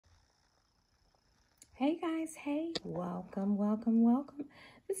Hey guys, hey, welcome.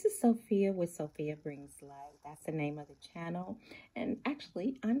 This is Sophia with Sophia Brings Light. That's the name of the channel. And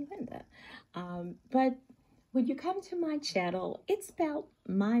actually, I'm Linda. But when you come to my channel, it's about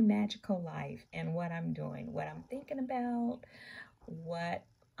my magical life and what I'm doing, what I'm thinking about, what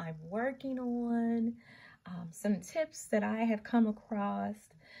I'm working on, some tips that I have come across.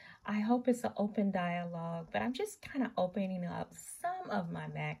 I hope it's an open dialogue, but I'm just kind of opening up some of my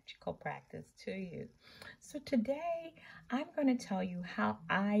magical practice to you. So today I'm going to tell you how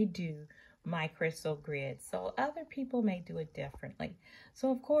I do my crystal grid. So other people may do it differently. So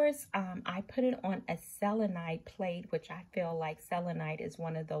of course, I put it on a selenite plate, which I feel like selenite is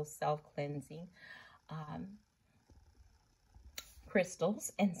one of those self-cleansing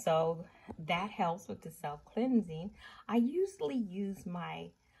crystals, and so that helps with the self-cleansing. I usually use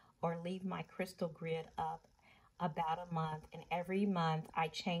leave my crystal grid up about a month, and every month I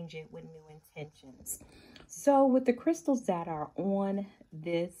change it with new intentions. So with the crystals that are on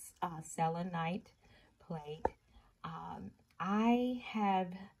this selenite plate, I have,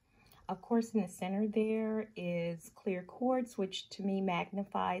 of course, in the center there is clear quartz, which to me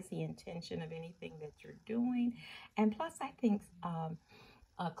magnifies the intention of anything that you're doing. And plus, I think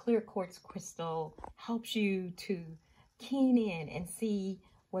a clear quartz crystal helps you to keen in and see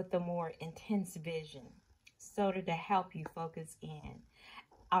with the more intense vision, so to help you focus in.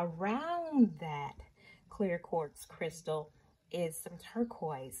 Around that clear quartz crystal is some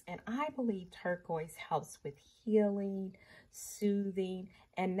turquoise, and I believe turquoise helps with healing, soothing,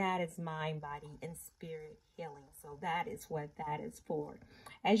 and that is mind, body, and spirit healing. So that is what that is for.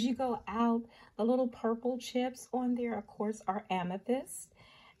 As you go out, the little purple chips on there, of course, are amethyst,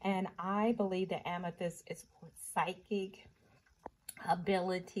 and I believe that amethyst is for psychic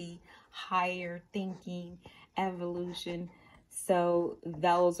ability, higher thinking, evolution. So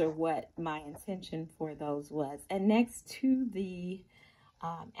those are what my intention for those was. And next to the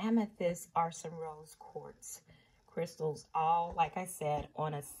amethyst are some rose quartz crystals, all, like I said,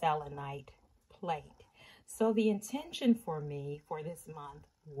 on a selenite plate. So the intention for me for this month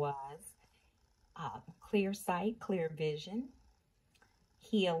was clear sight, clear vision,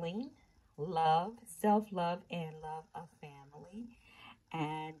 healing, love, self-love, and love of family,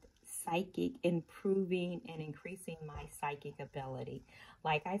 and psychic, improving and increasing my psychic ability.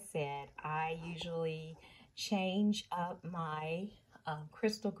 Like I said, I usually change up my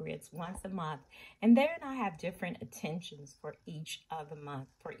crystal grids once a month, and then I have different intentions for each of the month.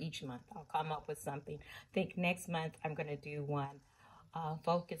 For each month, I'll come up with something. I think next month I'm going to do one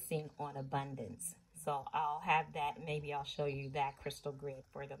focusing on abundance. So I'll have that. Maybe I'll show you that crystal grid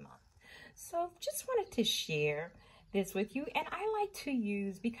for the month. So just wanted to share this with you. And I like to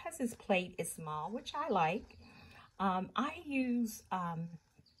use, because this plate is small, which I like, I use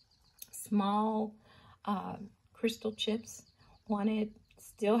small crystal chips on it.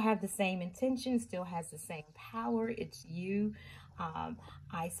 Still have the same intention, still has the same power. It's you.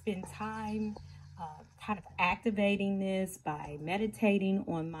 I spend time kind of activating this by meditating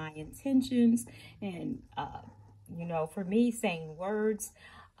on my intentions, and you know, for me, saying words,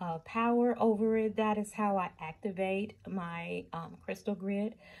 power over it. That is how I activate my crystal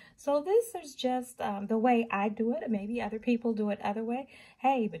grid. So this is just the way I do it. Maybe other people do it other way.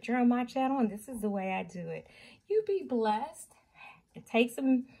 Hey, but you're on my channel and this is the way I do it. You be blessed. And take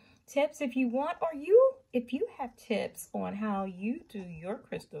some tips if you want, or if you have tips on how you do your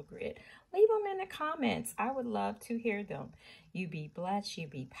crystal grid, leave them in the comments. I would love to hear them. You be blessed, you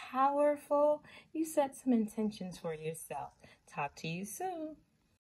be powerful, you set some intentions for yourself. Talk to you soon.